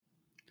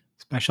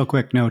Special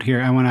quick note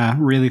here. I want to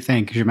really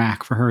thank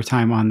Zhamak for her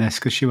time on this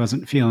because she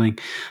wasn't feeling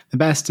the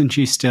best and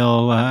she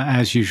still,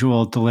 as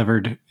usual,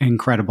 delivered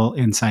incredible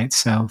insights.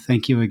 So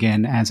thank you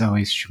again, as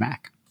always,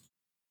 Zhamak.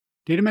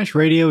 Data Mesh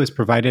Radio is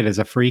provided as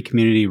a free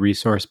community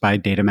resource by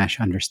Data Mesh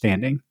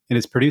Understanding. It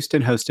is produced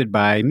and hosted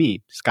by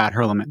me, Scott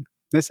Herleman.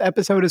 This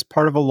episode is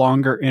part of a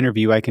longer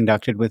interview I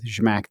conducted with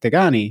Zhamak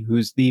Dehghani,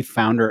 who's the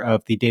founder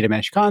of the Data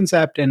Mesh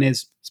concept and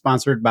is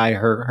sponsored by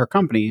her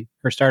company,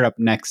 her startup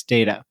Next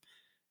Data.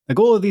 The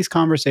goal of these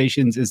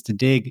conversations is to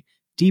dig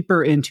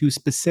deeper into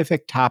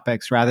specific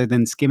topics rather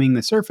than skimming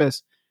the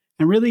surface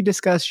and really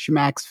discuss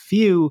Zhamak's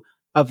view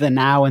of the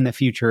now and the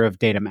future of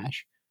data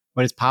mesh.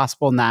 What is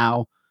possible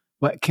now?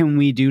 What can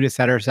we do to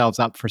set ourselves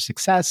up for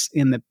success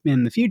in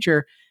the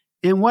future?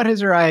 And what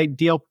is our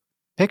ideal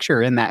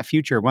picture in that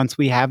future once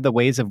we have the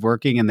ways of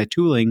working and the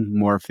tooling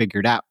more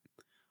figured out?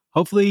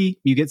 Hopefully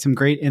you get some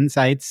great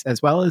insights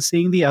as well as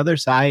seeing the other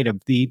side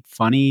of the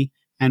funny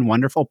and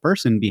wonderful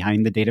person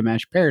behind the data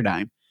mesh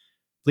paradigm.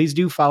 Please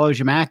do follow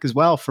Zhamak as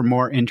well for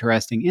more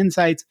interesting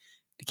insights.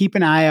 To keep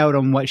an eye out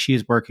on what she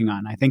is working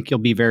on. I think you'll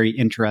be very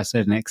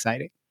interested and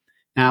excited.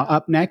 Now,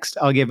 up next,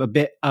 I'll give a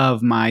bit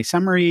of my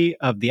summary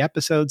of the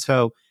episode,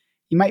 so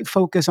you might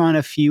focus on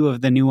a few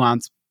of the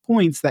nuanced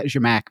points that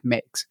Zhamak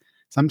makes.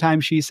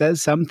 Sometimes she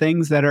says some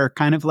things that are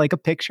kind of like a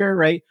picture,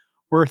 right?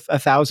 Worth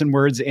 1,000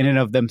 words in and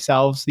of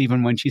themselves,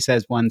 even when she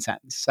says one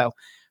sentence. So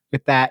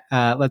with that,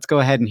 let's go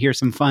ahead and hear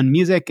some fun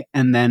music,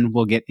 and then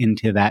we'll get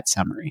into that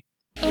summary.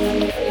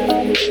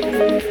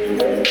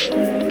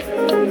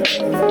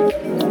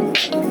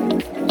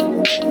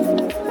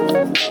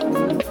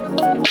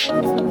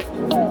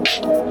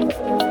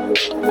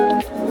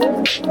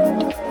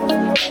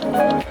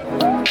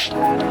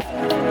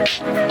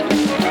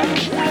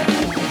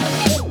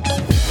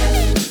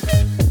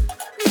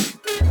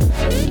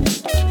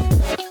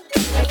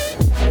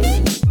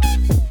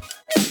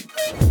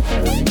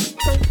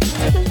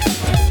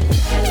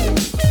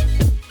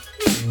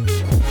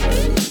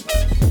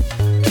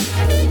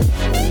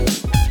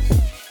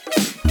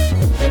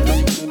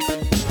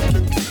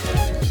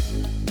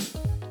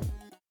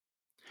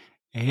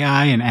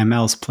 AI and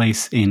ML's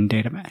place in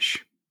data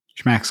mesh.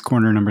 Zhamak's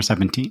corner number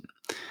 17.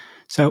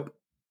 So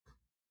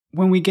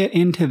when we get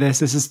into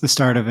this is the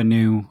start of a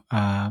new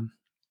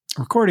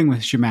recording with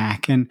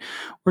Zhamak, and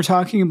we're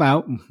talking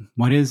about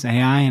what is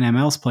AI and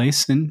ML's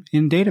place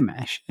in data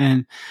mesh.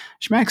 And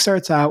Zhamak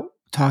starts out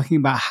talking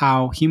about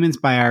how humans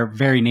by our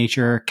very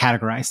nature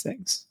categorize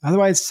things.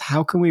 Otherwise,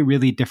 how can we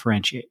really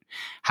differentiate?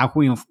 How can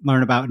we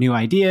learn about new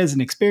ideas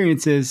and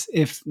experiences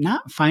if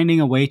not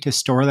finding a way to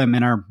store them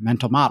in our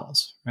mental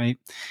models, right?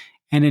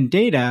 And in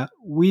data,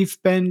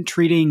 we've been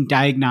treating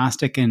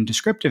diagnostic and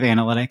descriptive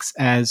analytics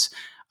as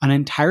an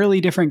entirely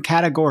different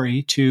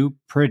category to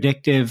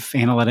predictive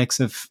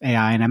analytics of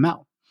AI and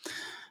ML.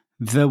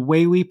 The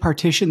way we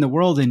partition the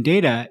world in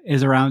data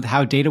is around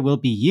how data will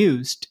be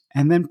used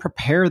and then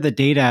prepare the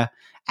data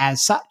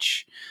as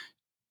such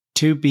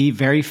to be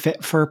very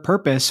fit for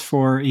purpose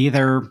for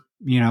either,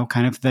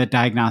 kind of the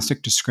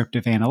diagnostic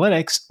descriptive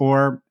analytics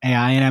or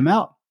AI and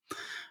ML.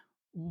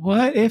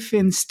 What if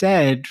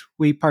instead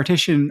we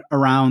partition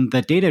around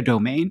the data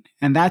domain,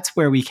 and that's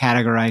where we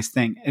categorize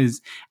things,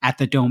 is at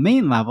the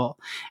domain level,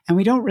 and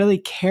we don't really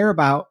care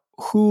about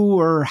who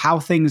or how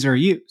things are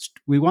used.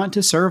 We want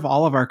to serve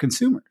all of our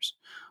consumers.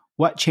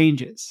 What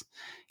changes?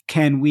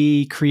 Can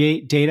we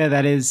create data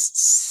that is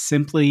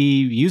simply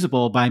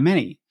usable by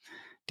many?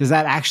 Does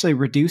that actually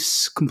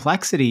reduce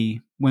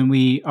complexity when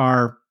we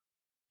are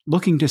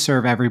looking to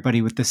serve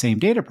everybody with the same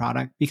data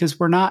product? Because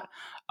we're not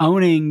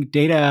owning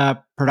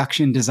data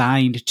production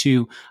designed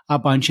to a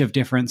bunch of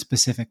different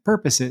specific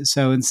purposes.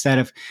 So instead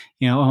of,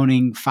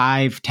 owning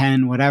 5,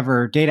 10,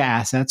 whatever data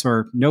assets,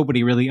 or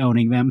nobody really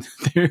owning them,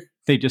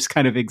 they just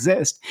kind of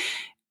exist.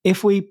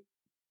 If we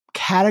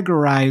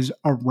categorize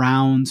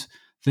around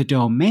the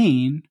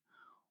domain,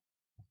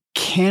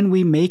 can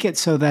we make it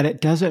so that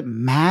it doesn't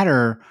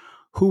matter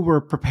who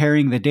we're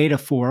preparing the data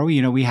for?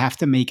 We have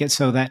to make it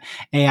so that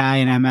AI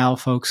and ML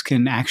folks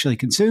can actually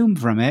consume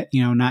from it,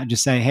 not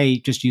just say, hey,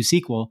 just use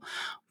SQL,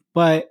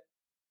 but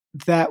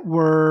that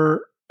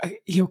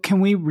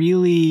can we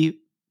really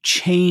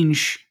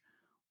change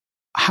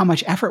how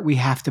much effort we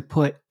have to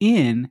put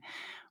in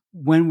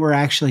when we're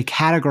actually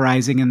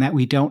categorizing, and that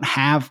we don't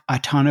have a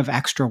ton of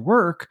extra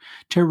work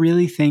to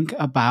really think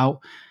about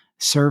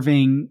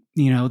serving,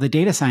 the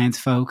data science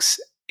folks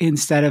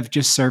instead of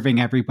just serving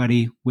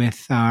everybody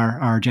with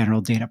our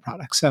general data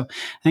products. So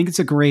I think it's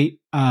a great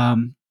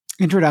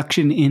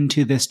introduction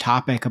into this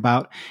topic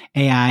about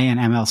AI and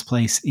ML's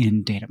place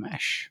in data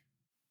mesh.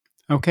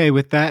 Okay,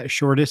 with that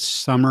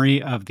shortest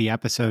summary of the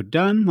episode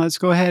done, let's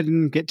go ahead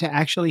and get to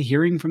actually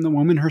hearing from the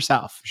woman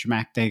herself,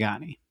 Zhamak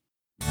Dehghani.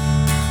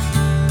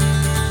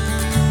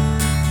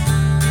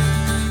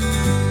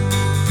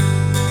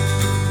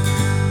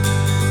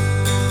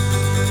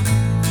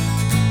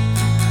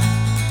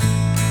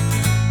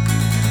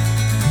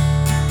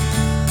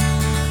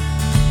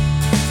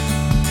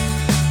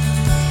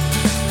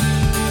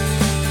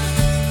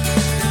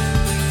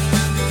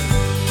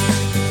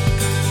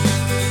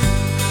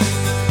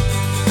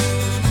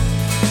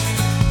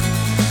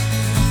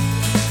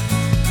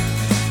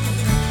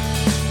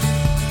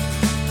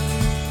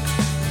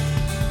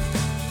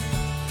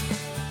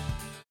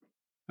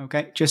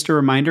 Okay, just a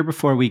reminder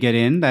before we get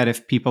in that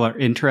if people are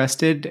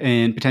interested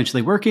in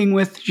potentially working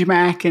with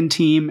Zhamak and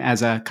team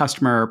as a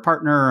customer or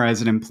partner or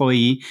as an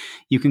employee,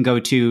 you can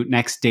go to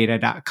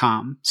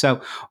nextdata.com.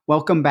 So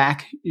welcome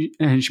back,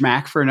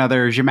 Zhamak, for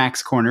another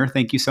Zhamak's Corner.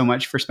 Thank you so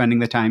much for spending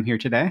the time here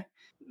today.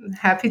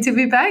 Happy to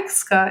be back,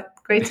 Scott.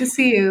 Great to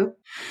see you.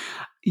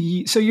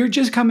 So you're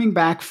just coming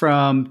back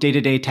from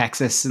day-to-day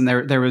Texas, and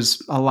there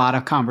was a lot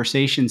of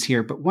conversations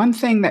here. But one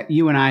thing that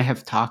you and I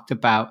have talked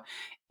about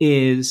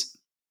is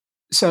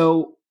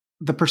so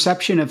the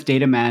perception of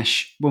data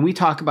mesh, when we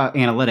talk about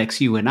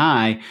analytics, you and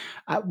I,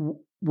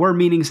 we're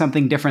meaning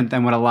something different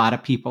than what a lot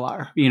of people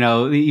are. You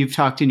know, you've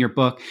talked in your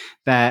book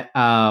that,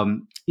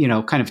 kind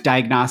of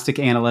diagnostic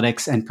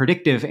analytics and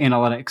predictive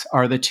analytics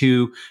are the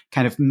two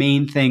kind of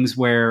main things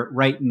where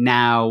right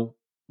now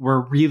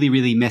we're really,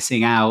 really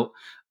missing out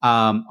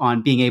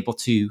on being able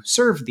to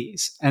serve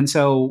these. And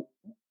so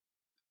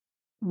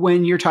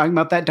when you're talking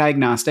about that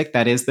diagnostic,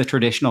 that is the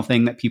traditional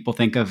thing that people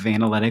think of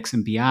analytics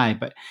and BI,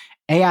 but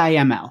AI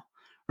ML,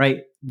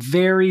 right?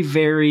 Very,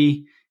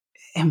 very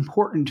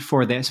important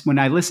for this. When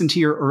I listen to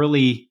your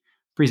early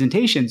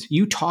presentations,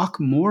 you talk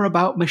more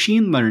about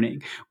machine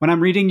learning. When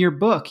I'm reading your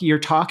book, you're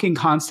talking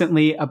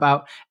constantly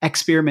about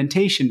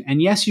experimentation.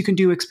 And yes, you can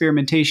do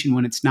experimentation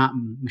when it's not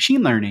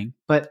machine learning,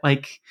 but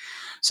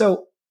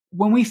so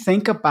when we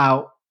think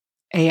about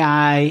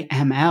AI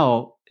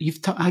ML,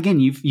 you've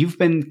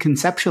been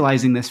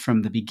conceptualizing this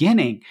from the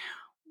beginning.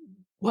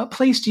 What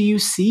place do you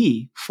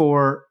see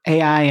for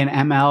AI and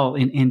ML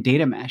in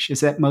data mesh?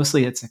 Is that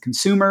mostly it's a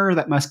consumer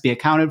that must be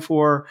accounted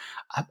for,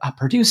 a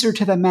producer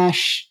to the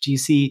mesh? Do you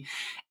see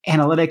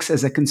analytics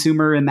as a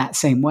consumer in that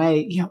same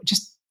way?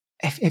 Just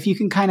if you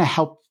can kind of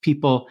help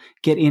people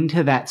get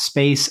into that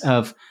space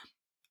of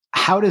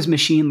how does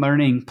machine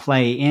learning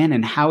play in,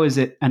 and how is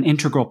it an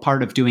integral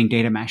part of doing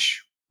data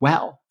mesh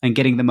well and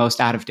getting the most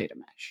out of data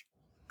mesh?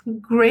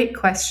 Great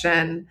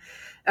question.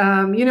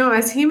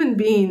 As human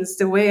beings,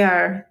 the way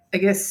our,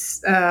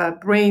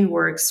 brain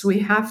works, we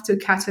have to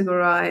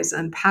categorize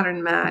and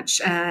pattern match.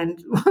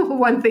 And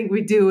one thing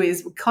we do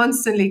is we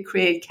constantly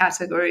create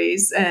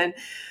categories. And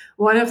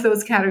one of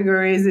those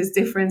categories is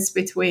difference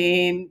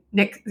between,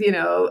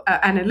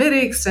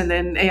 analytics and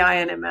then AI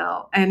and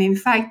ML. And in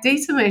fact,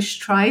 data mesh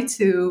try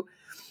to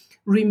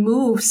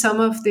remove some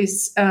of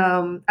this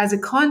as a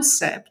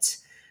concept,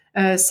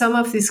 some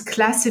of these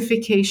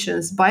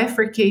classifications,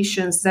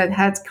 bifurcations that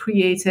had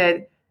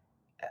created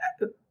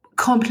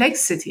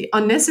complexity,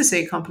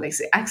 unnecessary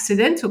complexity,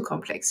 accidental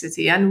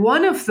complexity. And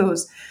one of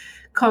those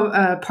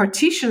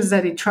partitions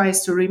that it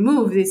tries to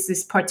remove is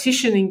this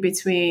partitioning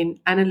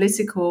between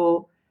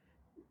analytical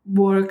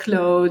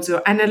workloads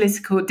or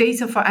analytical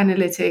data for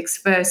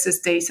analytics versus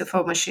data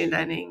for machine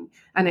learning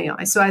and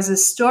AI. So as a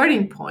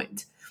starting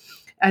point,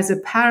 as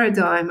a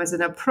paradigm, as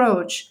an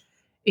approach,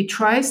 it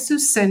tries to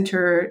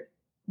center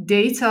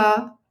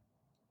data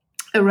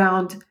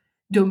around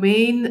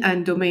domain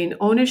and domain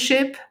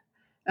ownership,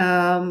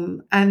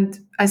 and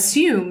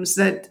assumes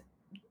that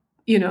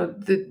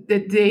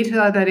the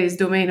data that is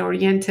domain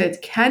oriented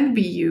can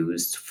be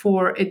used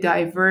for a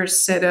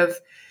diverse set of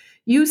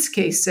use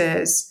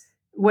cases,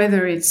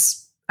 whether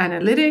it's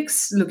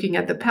analytics, looking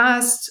at the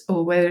past,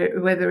 or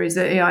whether it's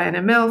the AI and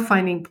ML,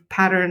 finding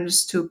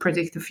patterns to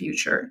predict the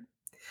future.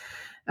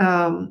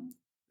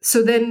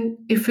 So then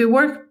if we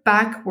work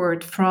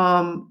backward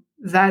from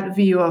that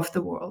view of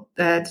the world,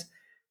 that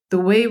the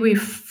way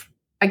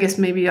I guess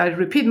maybe I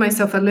repeat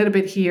myself a little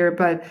bit here,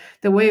 but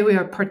the way we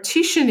are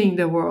partitioning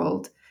the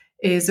world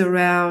is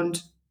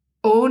around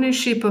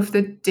ownership of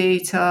the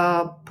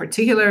data,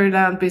 particularly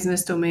around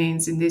business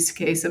domains in this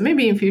case, and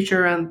maybe in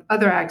future around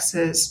other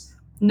access,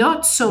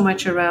 not so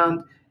much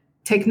around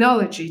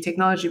technology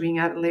being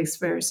analytics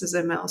versus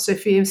ML. So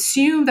if we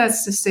assume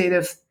that's the state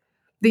of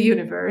the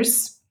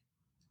universe,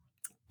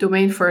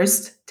 domain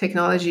first,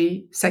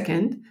 technology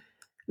second,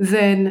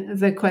 then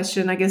the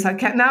question, I guess I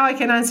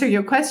can answer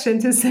your question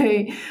to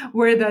say,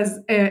 where does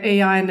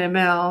AI and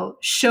ML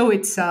show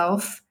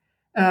itself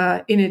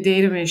in a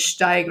data mesh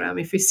diagram?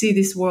 If you see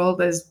this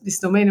world as this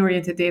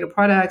domain-oriented data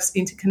products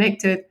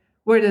interconnected,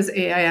 where does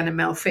AI and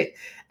ML fit?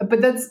 But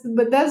does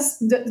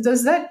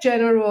that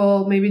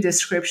general maybe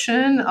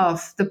description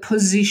of the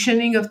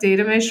positioning of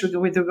data mesh with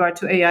regard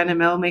to AI and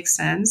ML make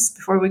sense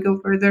before we go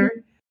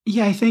further?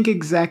 Yeah, I think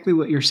exactly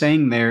what you're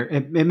saying there.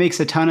 It makes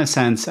a ton of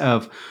sense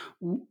of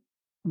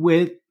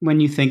when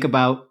you think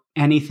about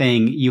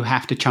anything, you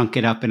have to chunk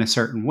it up in a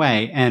certain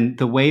way. And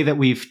the way that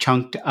we've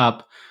chunked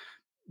up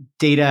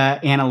data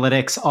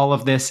analytics, all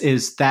of this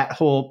is that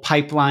whole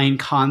pipeline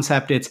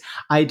concept. It's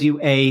I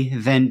do A,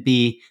 then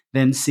B,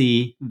 then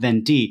C,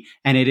 then D.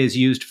 And it is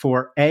used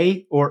for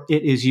A or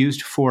it is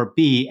used for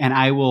B. And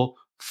I will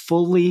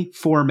fully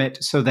form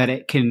it so that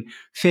it can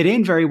fit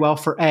in very well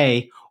for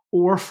A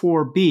or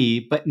for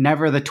B, but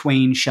never the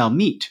twain shall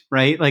meet,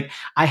 right? Like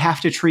I have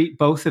to treat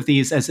both of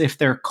these as if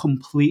they're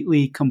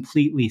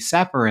completely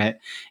separate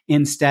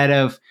instead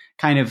of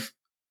kind of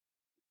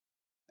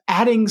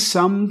adding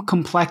some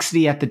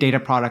complexity at the data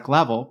product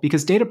level,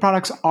 because data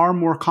products are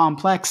more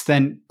complex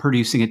than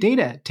producing a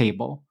data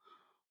table.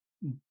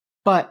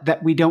 but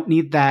that we don't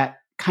need that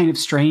kind of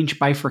strange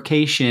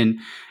bifurcation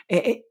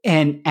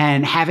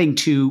and having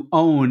to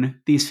own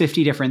these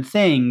 50 different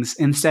things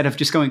instead of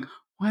just going,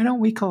 why don't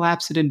we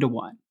collapse it into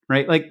one?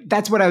 Right? Like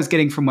that's what I was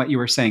getting from what you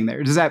were saying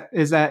there. Is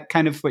that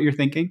kind of what you're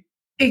thinking?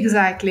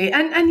 Exactly.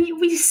 And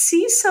we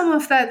see some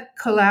of that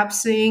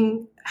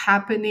collapsing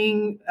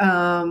happening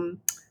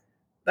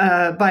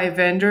by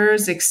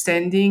vendors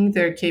extending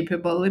their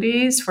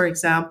capabilities. For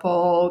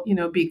example,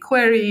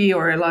 BigQuery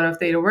or a lot of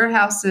data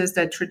warehouses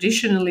that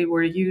traditionally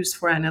were used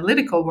for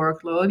analytical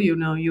workload.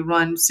 You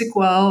run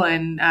SQL,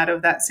 and out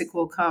of that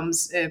SQL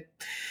comes a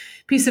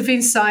piece of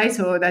insight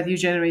or that you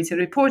generate a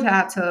report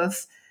out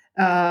of.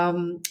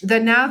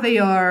 That now they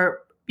are,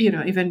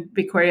 even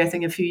BigQuery, I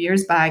think a few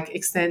years back,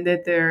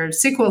 extended their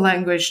SQL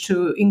language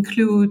to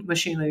include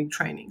machine learning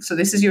training. So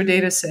this is your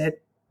data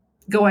set,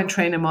 go and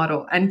train a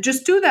model and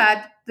just do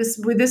that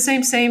with the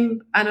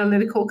same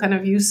analytical kind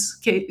of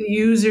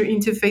user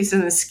interface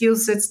and the skill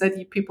sets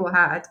that people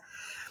had.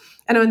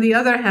 And on the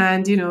other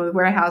hand,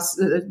 warehouse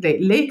the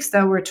lakes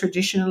that were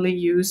traditionally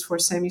used for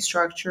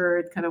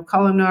semi-structured kind of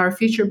columnar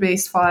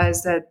feature-based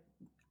files that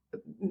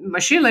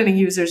machine learning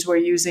users were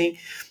using,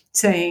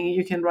 saying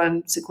you can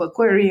run SQL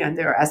query and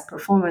they're as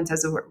performant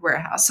as a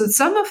warehouse. So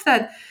some of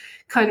that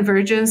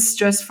convergence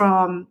just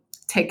from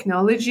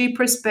technology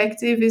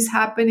perspective is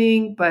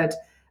happening, but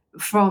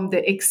from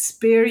the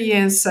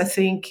experience, I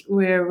think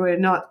we're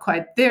not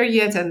quite there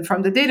yet. And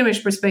from the data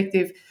mesh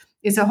perspective,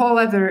 it's a whole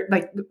other,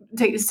 like,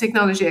 it's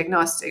technology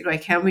agnostic,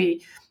 right? Can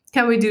we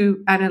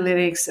do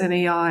analytics and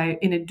AI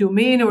in a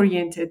domain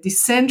oriented,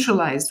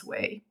 decentralized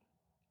way,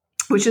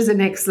 which is the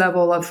next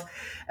level of,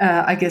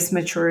 I guess,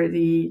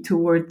 maturity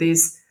toward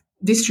this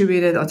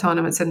distributed,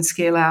 autonomous, and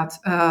scale out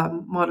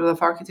model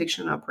of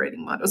architecture and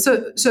operating model.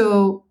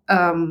 So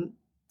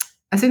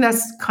I think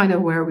that's kind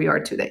of where we are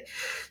today.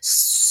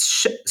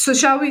 So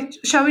shall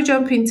we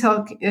jump in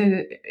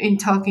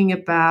talking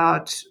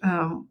about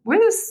where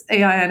does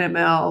AI and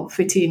ML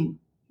fit in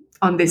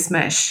on this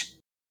mesh?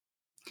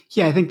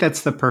 Yeah, I think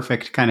that's the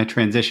perfect kind of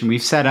transition.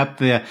 We've set up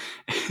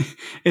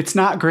it's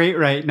not great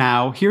right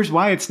now. Here's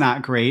why it's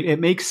not great. It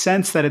makes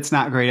sense that it's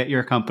not great at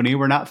your company.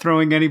 We're not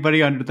throwing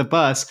anybody under the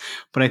bus,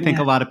 but I think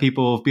Yeah. a lot of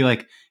people will be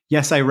like,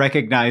 yes, I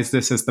recognize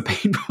this as the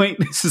pain point.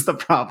 This is the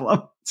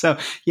problem. So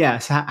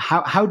yes,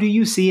 how do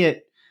you see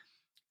it?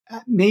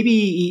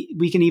 Maybe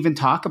we can even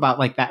talk about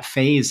like that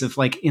phase of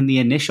like in the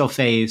initial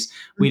phase,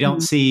 we don't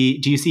Mhm. see,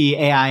 do you see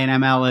AI and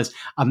ML as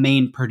a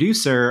main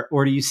producer,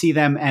 or do you see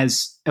them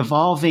as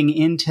evolving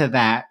into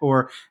that?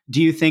 Or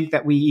do you think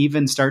that we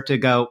even start to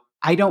go,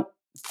 I don't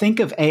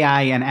think of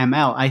AI and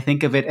ML, I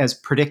think of it as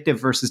predictive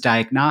versus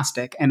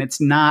diagnostic. And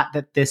it's not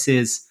that this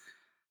is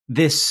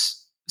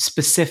this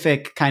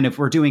specific kind of,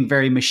 we're doing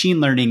very machine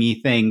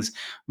learning-y things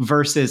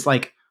versus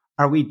like,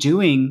 are we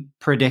doing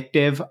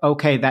predictive?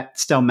 Okay, that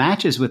still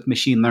matches with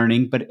machine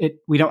learning, but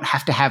we don't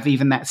have to have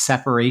even that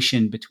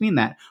separation between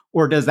that.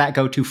 Or does that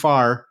go too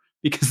far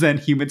because then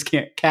humans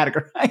can't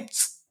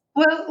categorize?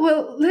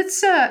 Well, let's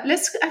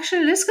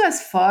go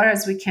as far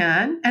as we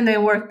can, and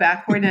then work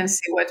backward and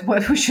see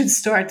what we should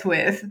start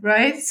with,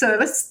 right? So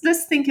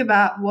let's think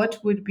about um,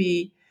 what would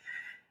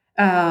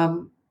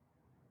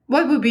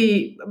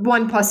be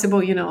one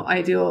possible,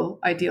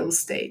 ideal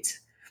state.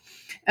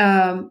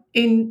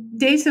 In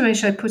data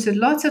mesh, I put a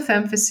lot of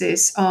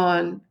emphasis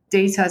on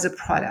data as a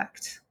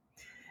product,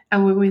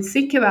 and when we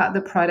think about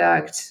the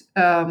product,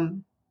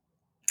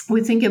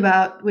 we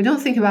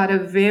don't think about a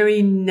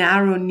very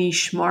narrow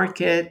niche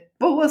market.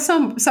 Well,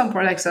 some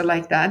products are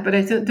like that, but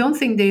I don't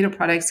think data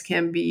products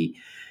can be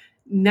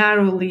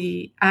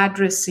narrowly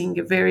addressing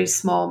a very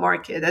small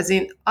market. As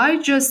in,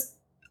 I'm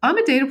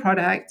a data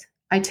product.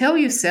 I tell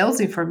you sales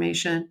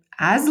information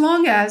as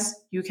long as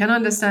you can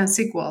understand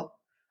SQL,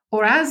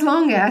 or as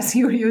long as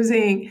you're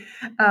using,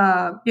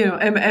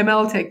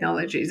 ML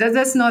technologies.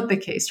 That's not the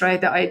case,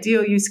 right? The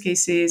ideal use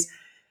case is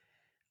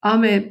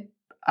I'm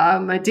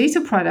a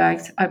data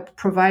product. I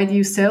provide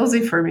you sales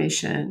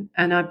information,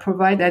 and I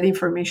provide that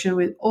information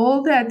with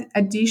all that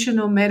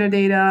additional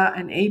metadata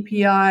and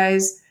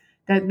APIs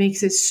that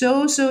makes it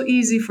so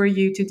easy for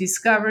you to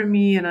discover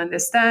me and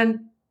understand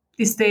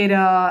this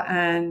data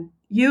and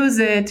use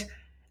it.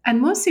 And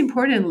most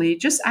importantly,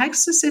 just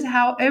access it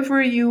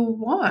however you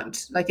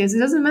want. Like, it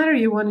doesn't matter,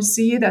 you want to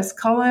see it as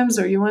columns,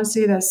 or you want to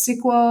see it as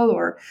SQL,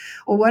 or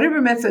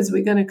whatever methods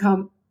we're going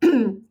to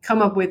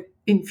come up with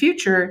in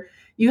future.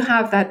 You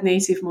have that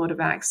native mode of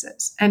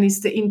access. And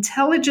it's the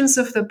intelligence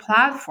of the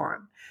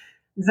platform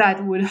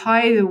that would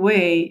hide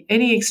away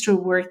any extra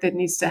work that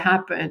needs to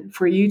happen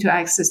for you to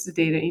access the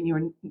data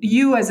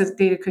you as a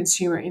data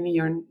consumer in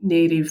your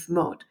native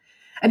mode.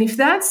 And if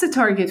that's the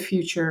target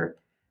future,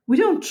 we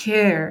don't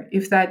care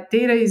if that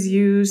data is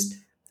used,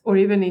 or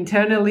even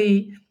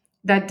internally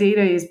that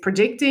data is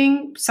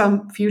predicting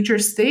some future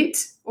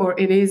state, or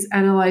it is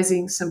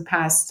analyzing some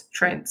past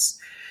trends.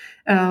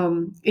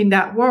 In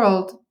that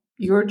world,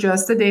 you're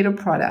just a data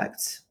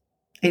product.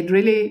 It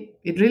really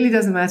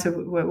doesn't matter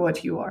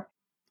what you are.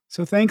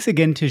 So thanks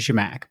again to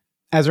Zhamak.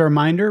 As a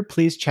reminder,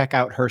 please check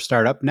out her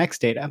startup,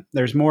 Next Data.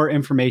 There's more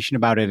information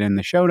about it in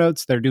the show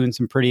notes. They're doing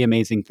some pretty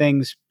amazing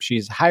things.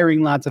 She's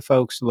hiring lots of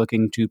folks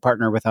looking to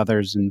partner with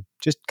others and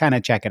just kind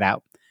of check it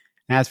out.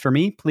 As for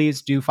me,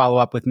 please do follow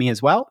up with me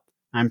as well.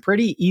 I'm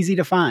pretty easy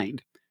to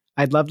find.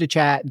 I'd love to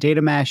chat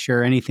data mesh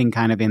or anything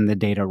kind of in the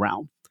data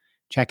realm.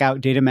 Check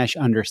out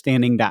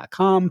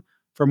datameshunderstanding.com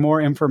for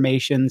more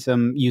information,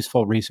 some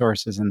useful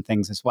resources and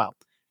things as well.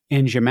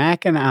 And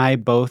Zhamak and I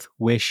both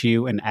wish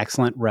you an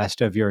excellent rest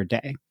of your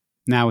day.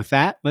 Now, with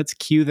that, let's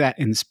cue that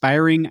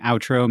inspiring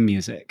outro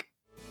music.